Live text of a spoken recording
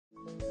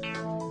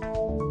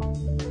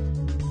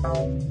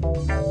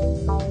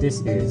This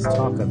is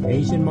Talk of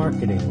Asian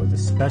Marketing with a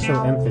special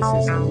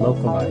emphasis on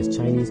localized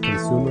Chinese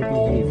consumer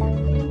behavior.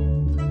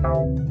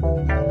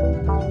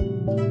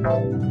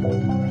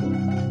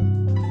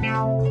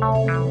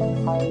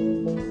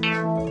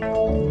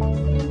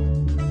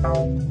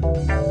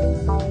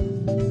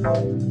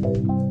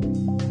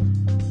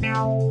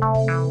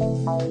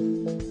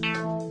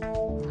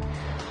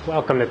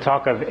 Welcome to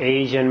Talk of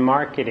Asian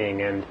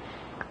Marketing, and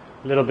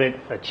a little bit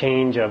a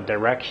change of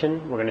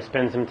direction. We're going to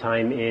spend some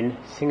time in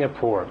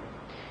Singapore.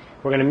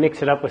 We're going to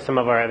mix it up with some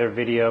of our other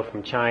video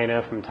from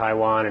China, from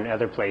Taiwan, and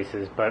other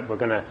places, but we're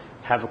going to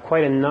have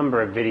quite a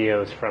number of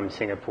videos from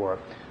Singapore.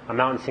 I'm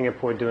out in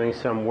Singapore doing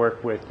some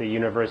work with the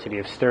University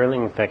of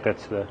Stirling. In fact,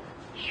 that's the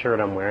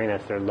shirt I'm wearing.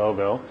 That's their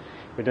logo.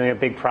 We're doing a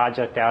big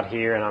project out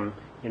here, and I'm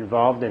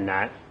involved in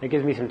that. It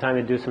gives me some time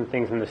to do some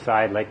things on the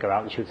side, like go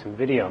out and shoot some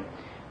video,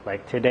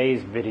 like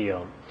today's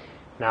video.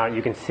 Now,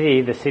 you can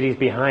see the city's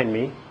behind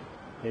me.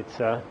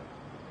 It's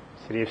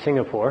city of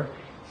Singapore,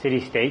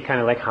 city-state, kind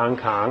of like Hong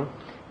Kong.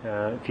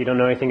 If you don't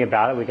know anything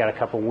about it, we got a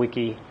couple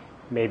wiki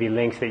maybe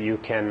links that you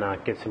can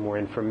get some more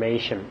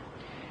information.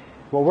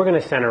 What we're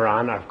going to center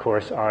on, of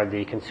course, are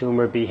the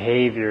consumer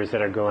behaviors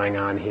that are going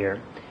on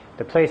here.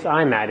 The place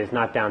I'm at is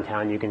not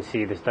downtown. You can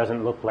see this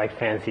doesn't look like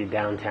fancy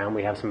downtown.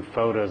 We have some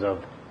photos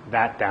of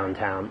that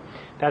downtown.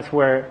 That's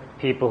where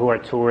people who are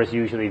tourists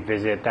usually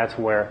visit. That's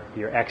where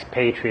your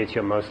expatriates,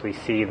 you'll mostly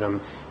see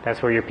them.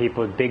 That's where your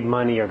people with big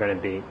money are going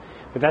to be.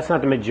 But that's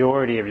not the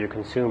majority of your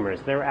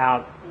consumers. They're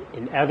out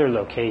in other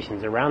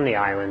locations around the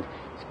island,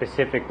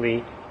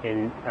 specifically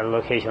in a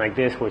location like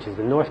this, which is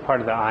the north part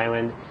of the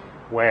island,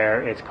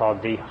 where it's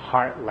called the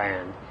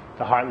Heartland.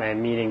 The Heartland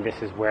meaning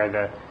this is where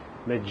the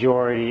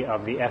majority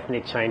of the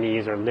ethnic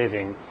Chinese are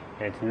living,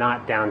 and it's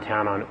not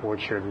downtown on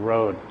Orchard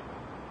Road.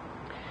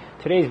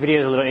 Today's video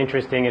is a little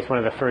interesting. It's one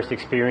of the first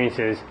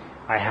experiences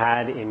I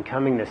had in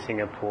coming to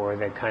Singapore,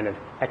 that kind of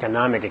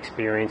economic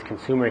experience,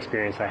 consumer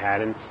experience I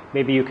had, and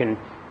maybe you can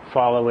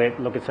follow it,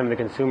 look at some of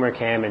the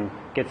ConsumerCam and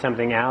get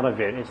something out of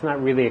it. It's not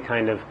really a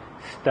kind of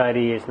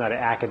study, it's not an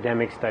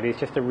academic study, it's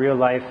just a real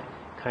life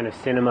kind of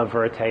cinema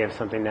verite of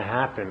something that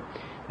happened.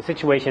 The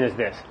situation is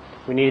this: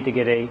 we needed to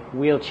get a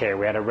wheelchair.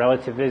 We had a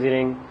relative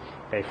visiting,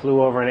 they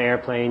flew over an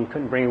airplane,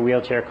 couldn't bring a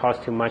wheelchair,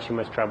 cost too much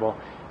trouble,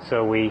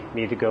 so we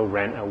need to go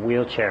rent a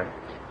wheelchair.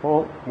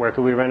 Well, where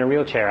could we rent a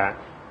wheelchair at?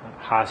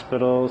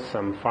 Hospitals,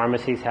 some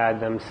pharmacies had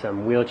them,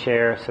 some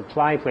wheelchair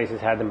supply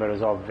places had them, but it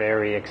was all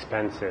very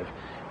expensive.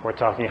 We're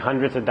talking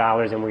hundreds of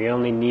dollars, and we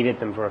only needed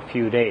them for a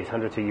few days,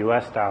 hundreds of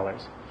US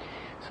dollars.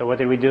 So what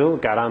did we do?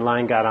 Got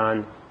online, got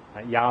on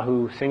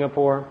Yahoo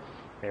Singapore.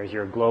 There's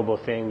your global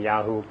thing,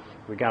 Yahoo.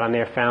 We got on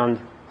there, found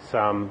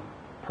some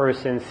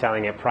person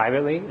selling it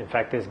privately. In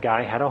fact, this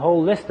guy had a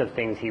whole list of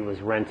things he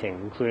was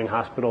renting, including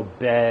hospital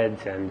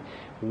beds and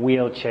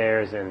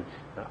wheelchairs and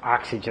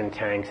oxygen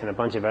tanks and a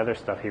bunch of other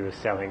stuff he was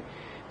selling.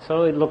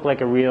 So it looked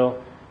like a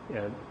real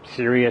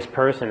serious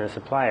person, a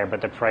supplier,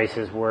 but the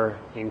prices were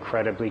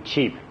incredibly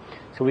cheap.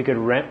 So we could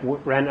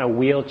rent a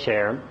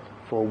wheelchair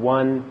for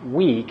 1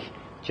 week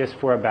just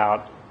for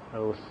about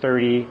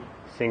 30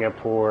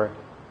 Singapore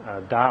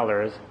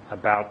dollars,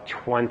 about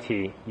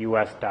 20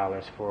 US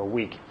dollars for a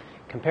week.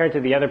 Compared to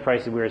the other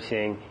prices we were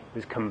seeing, it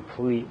was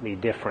completely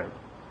different.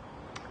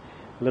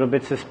 A little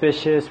bit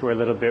suspicious, we're a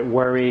little bit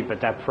worried, but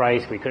that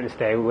price, we couldn't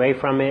stay away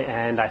from it,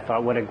 and I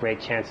thought, what a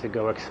great chance to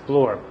go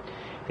explore.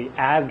 The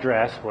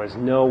address was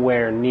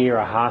nowhere near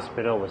a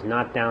hospital, was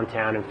not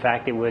downtown. In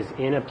fact, it was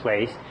in a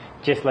place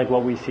just like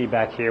what we see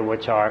back here,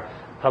 which are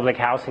public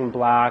housing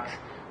blocks,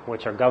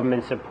 which are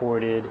government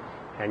supported,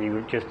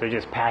 and they're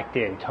just packed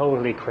in,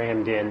 totally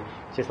crammed in,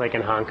 just like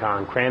in Hong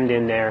Kong, crammed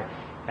in there.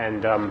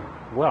 And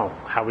well,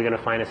 how are we going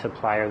to find a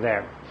supplier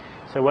there?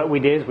 So what we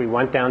did is we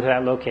went down to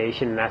that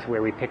location, and that's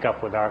where we pick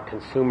up with our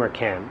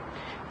ConsumerCam.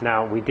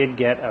 Now, we did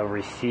get a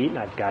receipt.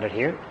 I've got it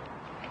here.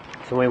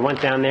 So when we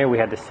went down there, we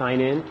had to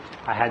sign in.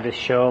 I had to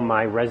show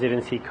my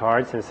residency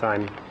card since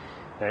I'm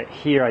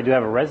here. I do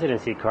have a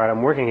residency card.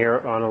 I'm working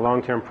here on a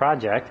long-term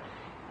project,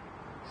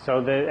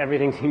 so that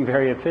everything seemed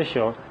very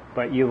official,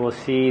 but you will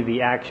see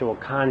the actual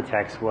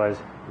context was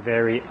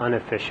very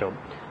unofficial.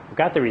 We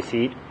got the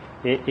receipt.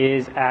 It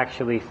is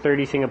actually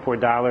 30 Singapore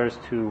dollars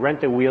to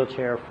rent a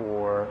wheelchair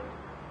for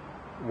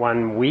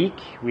 1 week.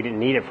 We didn't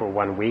need it for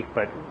 1 week,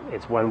 but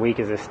it's 1 week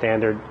is a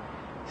standard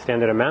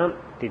amount.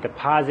 The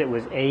deposit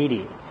was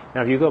 80.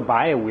 Now, if you go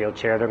buy a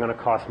wheelchair, they're going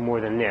to cost more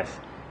than this.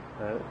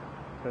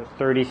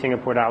 30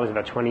 Singapore dollars,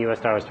 about 20 US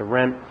dollars to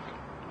rent.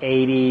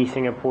 80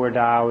 Singapore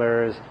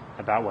dollars,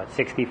 about what,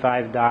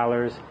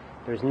 $65?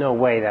 There's no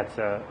way that's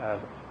a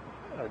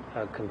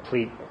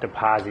complete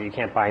deposit. You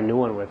can't buy a new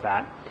one with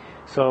that.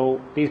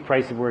 So these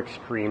prices were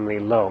extremely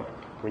low.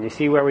 When you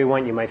see where we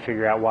went, you might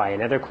figure out why.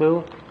 Another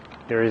clue,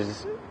 the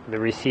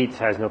receipt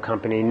has no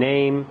company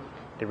name.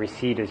 The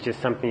receipt is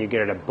just something you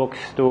get at a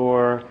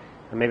bookstore.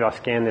 Maybe I'll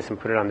scan this and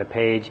put it on the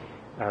page.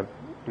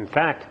 In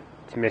fact,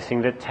 it's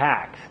missing the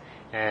tax.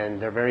 And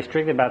they're very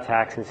strict about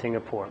tax in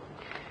Singapore.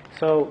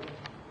 So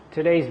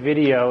today's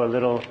video, a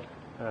little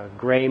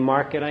gray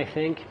market, I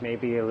think,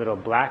 maybe a little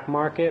black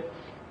market,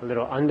 a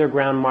little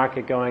underground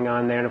market going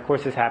on there. And of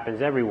course this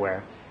happens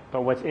everywhere.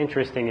 But what's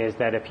interesting is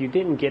that if you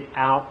didn't get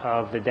out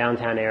of the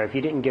downtown area, if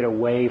you didn't get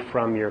away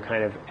from your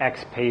kind of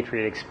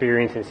expatriate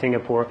experience in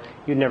Singapore,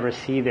 you'd never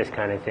see this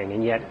kind of thing.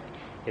 And yet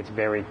it's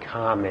very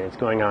common. It's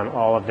going on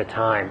all of the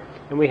time.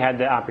 And we had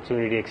the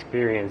opportunity to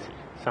experience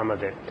some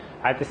of it.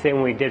 I have to say,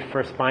 when we did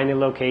first find the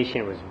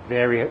location, it was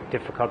very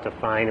difficult to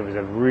find. It was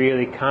a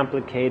really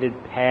complicated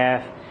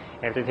path.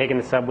 After taking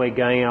the subway,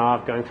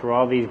 going through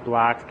all these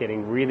blocks,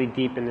 getting really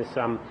deep into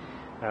some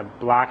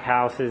block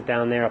houses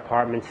down there,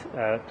 apartments,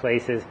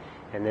 places,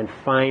 and then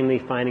finally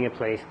finding a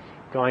place,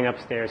 going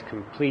upstairs,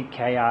 complete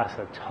chaos,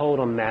 a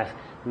total mess,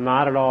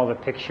 not at all the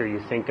picture you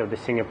think of the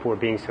Singapore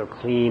being so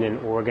clean and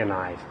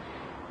organized.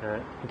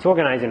 It's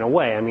organized in a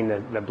way. I mean,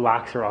 the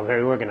blocks are all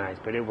very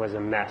organized, but it was a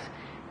mess.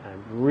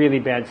 Really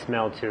bad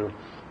smell too.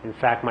 In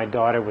fact, my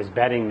daughter was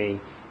betting me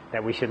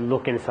that we should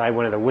look inside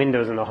one of the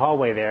windows in the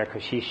hallway there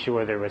because she's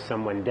sure there was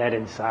someone dead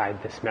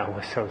inside. The smell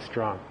was so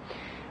strong.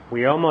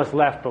 We almost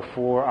left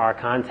before our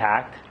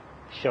contact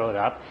showed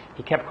up.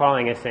 He kept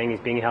calling us saying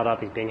he's being held up,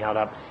 he's being held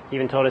up. He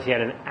even told us he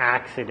had an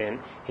accident.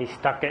 He's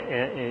stuck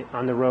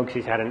on the road because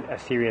he's had a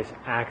serious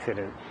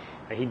accident.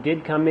 He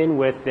did come in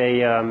with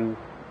a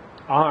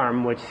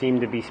arm which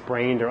seemed to be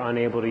sprained or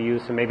unable to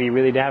use, so maybe he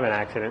really did have an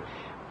accident,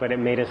 but it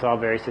made us all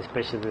very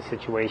suspicious of the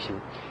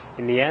situation.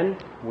 In the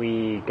end,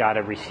 we got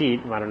a receipt.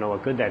 I don't know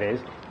what good that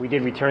is. We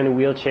did return the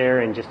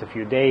wheelchair in just a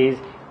few days,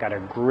 got a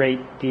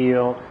great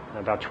deal,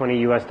 about $20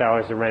 US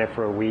to rent it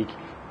for a week.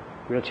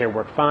 Wheelchair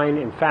worked fine.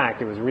 In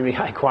fact, it was a really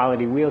high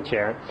quality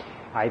wheelchair.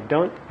 I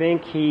don't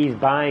think he's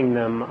buying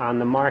them on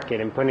the market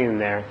and putting them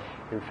there.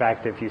 In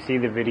fact, if you see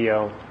the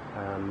video,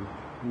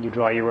 you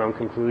draw your own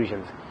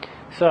conclusions.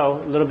 So,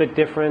 a little bit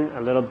different,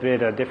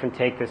 a different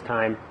take this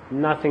time.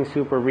 Nothing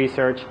super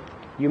research.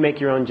 You make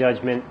your own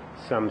judgment.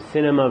 Some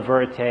cinema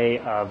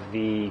verite of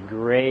the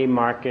gray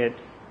market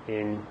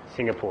in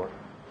Singapore.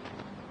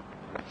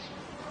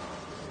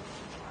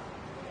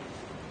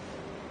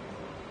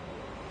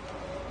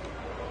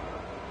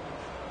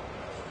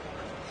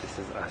 This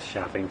is us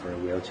shopping for a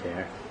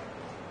wheelchair.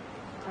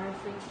 Are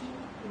freaky?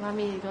 You want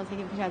me to go take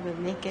a picture of the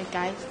naked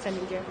guy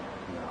standing here?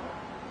 No.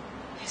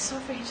 He's so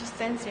afraid he just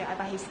stands here. I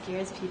bet he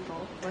scares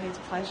people for his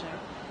pleasure.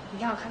 你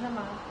看我看到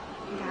吗？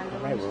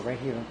 Right, we're right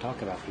here. Don't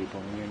talk about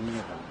people when you're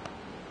near them.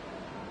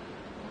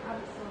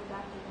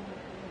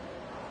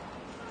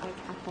 Like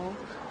apple.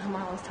 My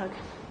mom was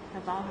talking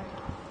about her.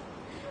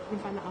 We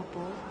found the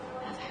apple.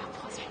 I was like,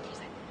 apple's right there. She's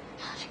like,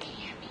 oh, she can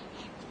hear me.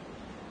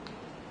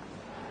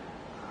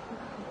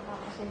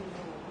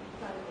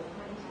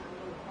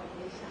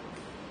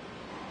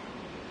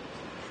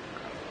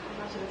 I'm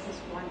not sure this is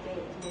one day.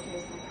 Maybe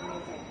it's like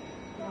amazing.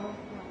 No,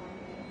 not one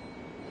day.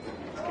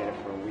 Let's get it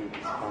for a week.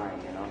 It's fine,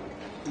 you know.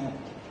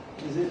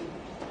 Yeah. Is it?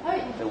 Oh,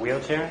 The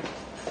wheelchair?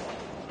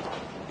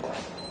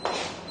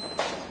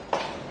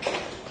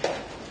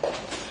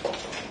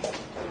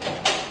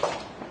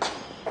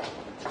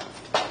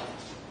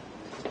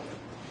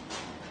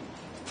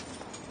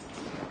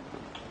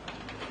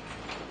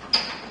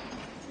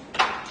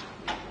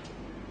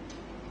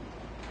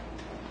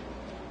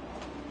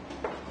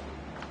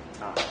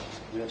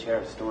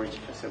 Wheelchair storage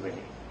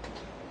facility.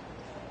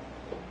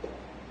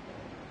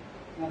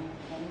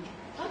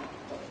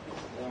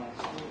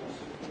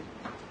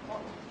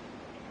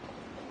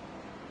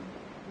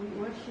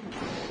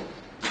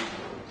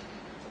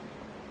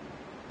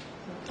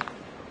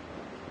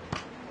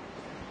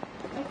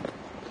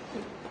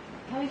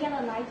 Can we get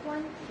a light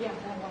one? Yeah,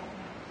 that one.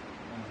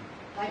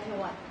 Lighter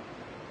one.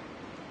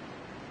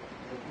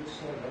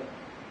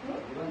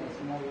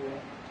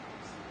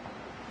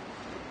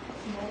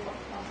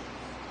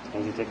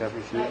 Can you take off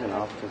your shoes and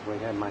off? Because we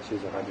have my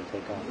shoes are hard to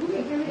take off. We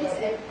can carry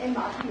it at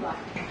MRT, right?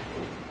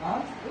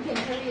 Huh? We can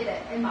carry it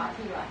at MRT,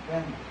 right?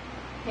 Then,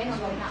 Can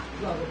or not?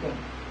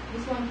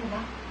 This one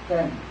cannot.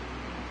 then.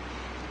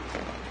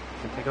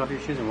 So take off your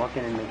shoes and walk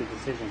in and make a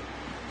decision.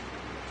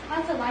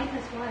 What's the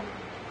lightest one?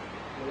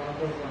 The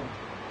largest one.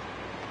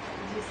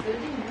 Is it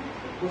 30, no?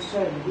 Which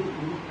side? You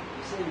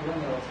say you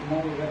want a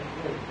small red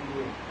plate.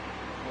 The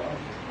one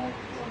is small.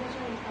 So which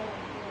one is our?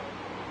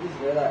 This is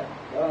very light.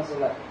 The one also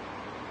light.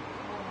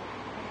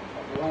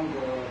 The one the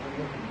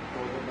handle can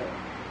fold back.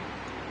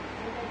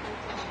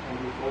 And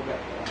you fold back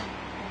the one.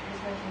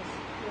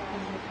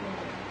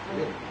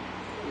 Okay.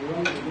 You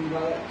want to think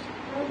about that?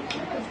 No, this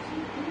is too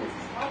big. This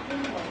is all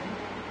big one.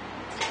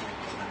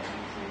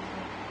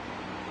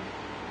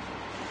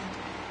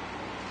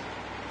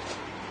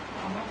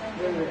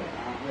 Wait.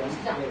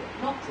 这样，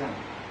这样。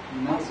你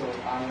拿手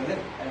your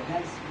leg and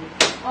hands.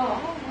 Oh,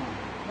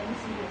 let me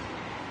see this.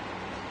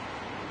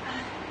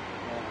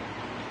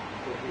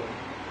 Okay.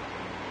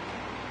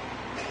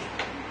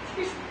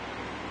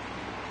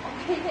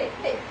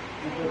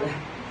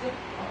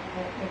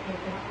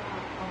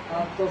 它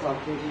多少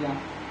kg 啊？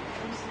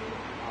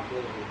对，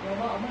有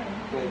吗？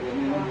对，没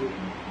问题。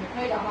可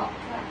以的哈。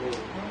对，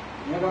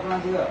你要不要看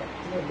这个？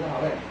这个比较好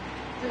嘞。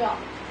这个。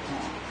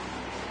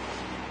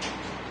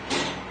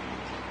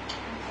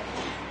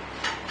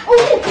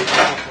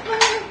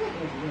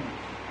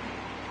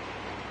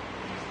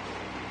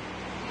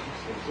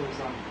手受伤。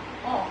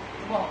哦，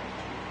怎么？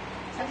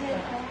三千块。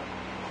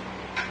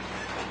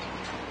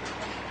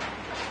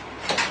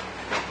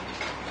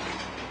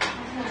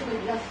这个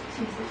比较轻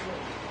是不是？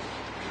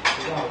比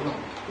较好用，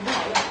比较好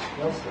用，比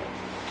较小。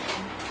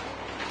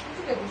这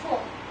个也不错。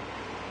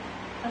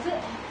可是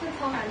这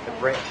超难 The 的。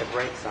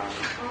brakes on.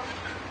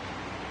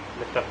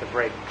 Lift up the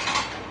brake.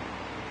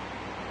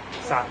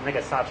 那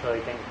个刹车一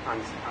定按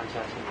下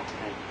去。那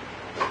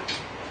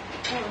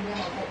我觉得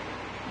好配，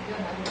你觉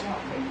得哪里比较好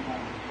配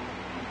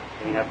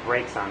？You have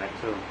brakes on it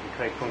too. 你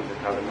可以控制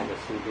它的那个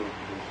速度。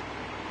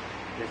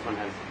This one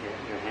has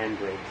your hand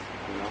brakes,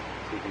 you know,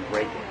 so you can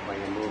brake it while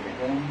you're moving.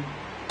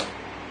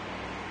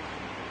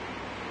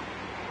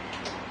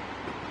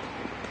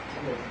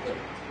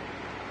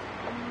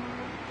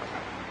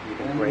 你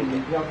可以 brake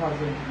it. 不要靠近，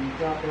你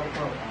不要靠啊，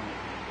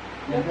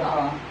不要靠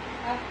啊。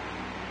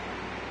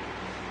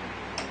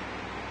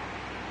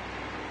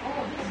哦，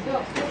这个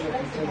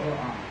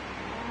啊。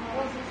我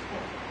是说，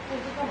这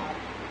是干嘛？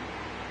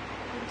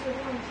这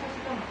放下去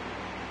干嘛？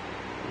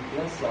比较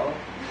小。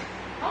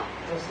啊？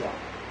比较小。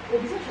我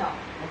比较小。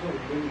那就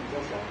比你比较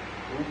小，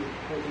我们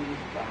可以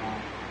把它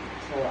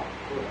收了，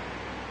对。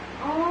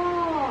哦。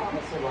那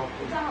收了比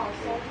较好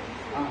收。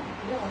啊，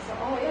比较好收。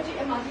哦，要去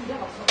MRT 比较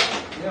好收。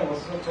因为我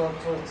是坐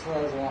车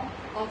什么？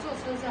哦，坐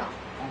车这样。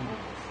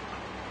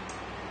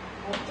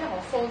我比较好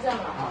收这样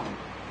了啊，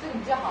这个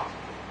比较好。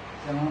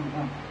这样你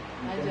看。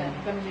来这，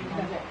跟不跟？你看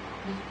这，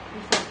你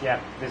说。Yeah,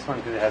 this one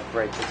because it has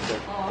brakes. It's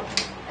good. 哦，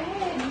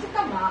哎，你是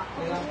干嘛？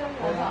我这样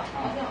好，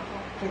这样好。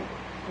对。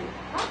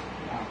啊？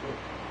对。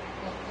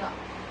这样，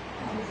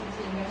是不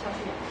是应该下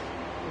去？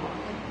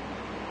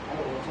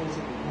我做这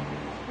个。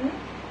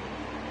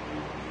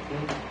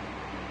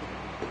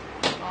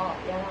哦，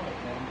原来。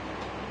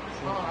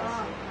哦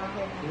，OK。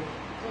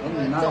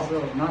你拿的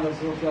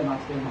时候不要拿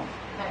针哈，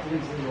这边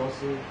是螺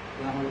丝，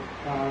然后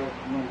它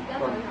弄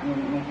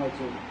坏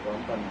就完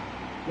蛋了。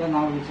要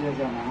拿回去要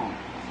这样拿哈，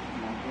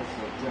拿这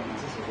手这样，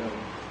这手不要容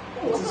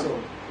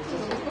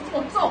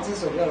易，这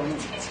手不要容易。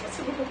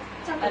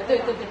这样哎，对，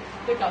搞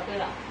对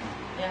了。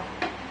对呀。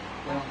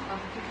好，好，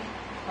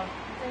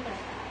这个，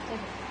这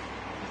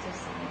是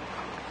什么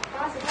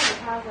？80块给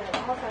他的，然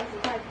后30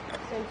块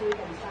先租等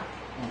上。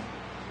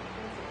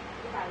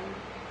110。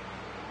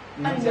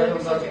你只要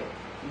用到，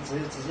你只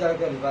要1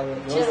个礼拜的，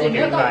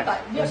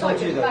有收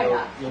据的，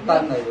有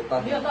单的。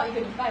没有到1个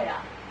礼拜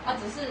啦，啊，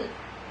只是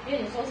因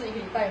为你说是1个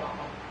礼拜嘛，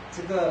哈。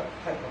这个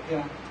还 OK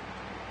吗？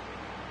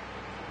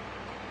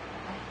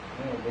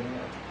没有。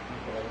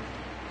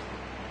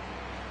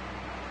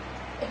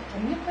哎，我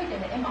们快点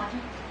的 MRT，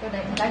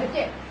来个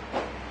电。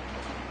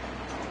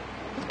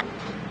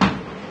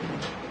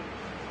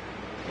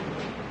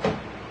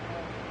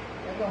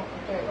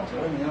对。主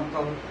要你要靠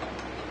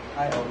开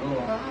耳朵。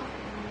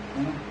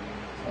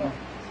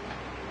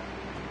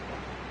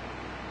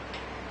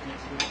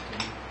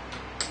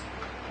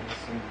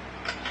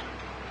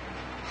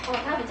哦，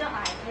它比较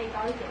矮，可以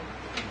高一点。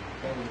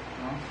可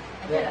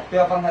以啊，不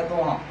要放太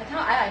多哈。它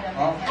矮的。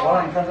好，我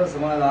让你看这是什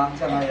么来的，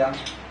像那样，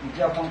你不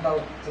要放到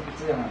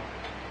这样啊。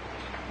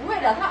不会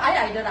的，它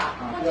矮的啦。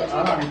啊，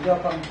你不要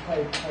放太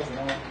什么，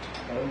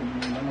可能你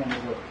们弄这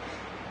个，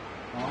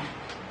啊，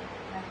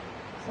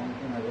放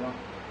进来对吧？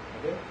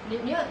你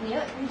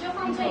就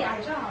放最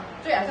矮就好了。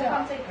最矮最好。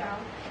放最高。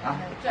啊，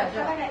最矮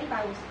最好。大概150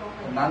公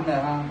分。男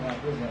的哈，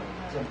不行，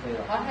这样可以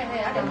了。好，可以，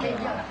两边一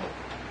样的。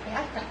你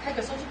开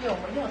个收据给我，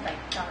我一会儿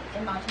找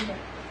MRT 的。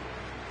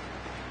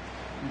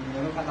你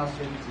有没有看到孙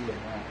几眼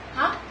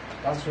啊？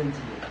到孙几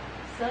眼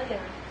？12点。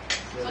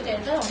12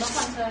点，这是我们换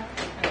车。我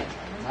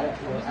们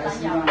是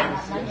南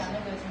洋那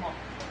个什么，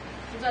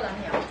住在南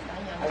洋。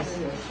还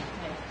是有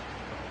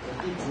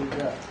地址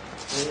的。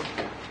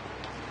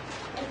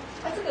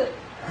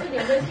这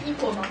两个是1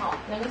伙嘛哈，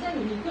两个现在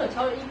你不有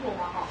调了1伙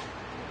嘛哈，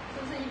是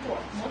不是1伙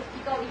？1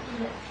高1低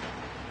的，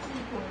是1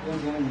伙。不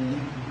用你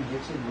回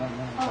去你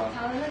哦，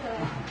调的那个嘞。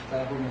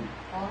在后面。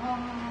哦，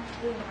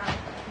不用啊。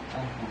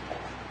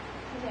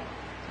谢谢。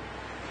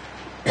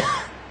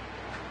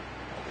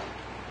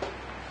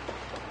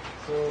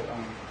So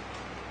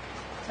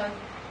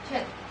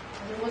check.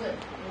 Just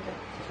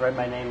write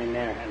my name in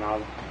there and I'll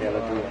be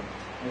able to do it.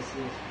 I see.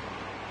 I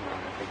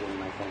have to give you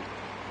my phone.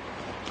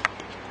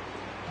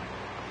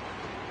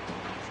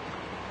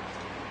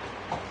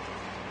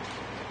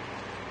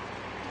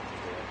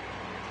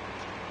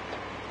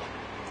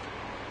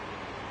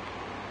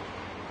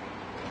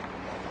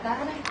这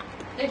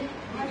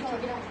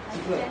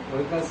个我应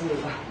该是没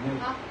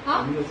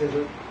有接受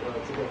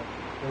这个，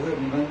可是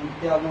你们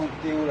不要弄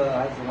丢了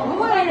还是什么？不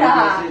会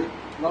啦，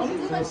那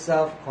是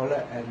self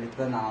collect and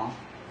return 啊。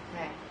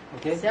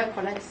OK。self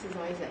collect 是什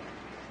么意思？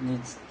你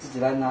自己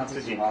来拿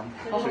自己还。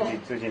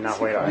自己拿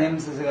回来。name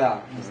是这个啊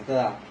，Mr.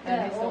 啊。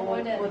对，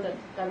我的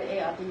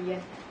WARD。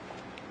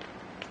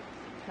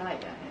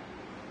Clyde。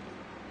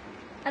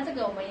那这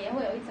个我们也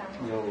会有一张。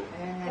有。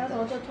到时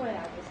候就退了，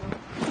有时候。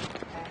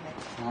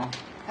好。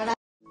来。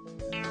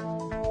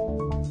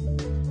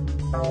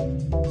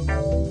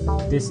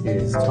This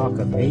is Talk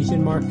of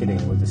Asian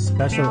Marketing with a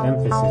special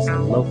emphasis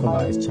on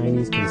localized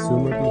Chinese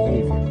consumer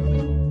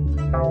behavior.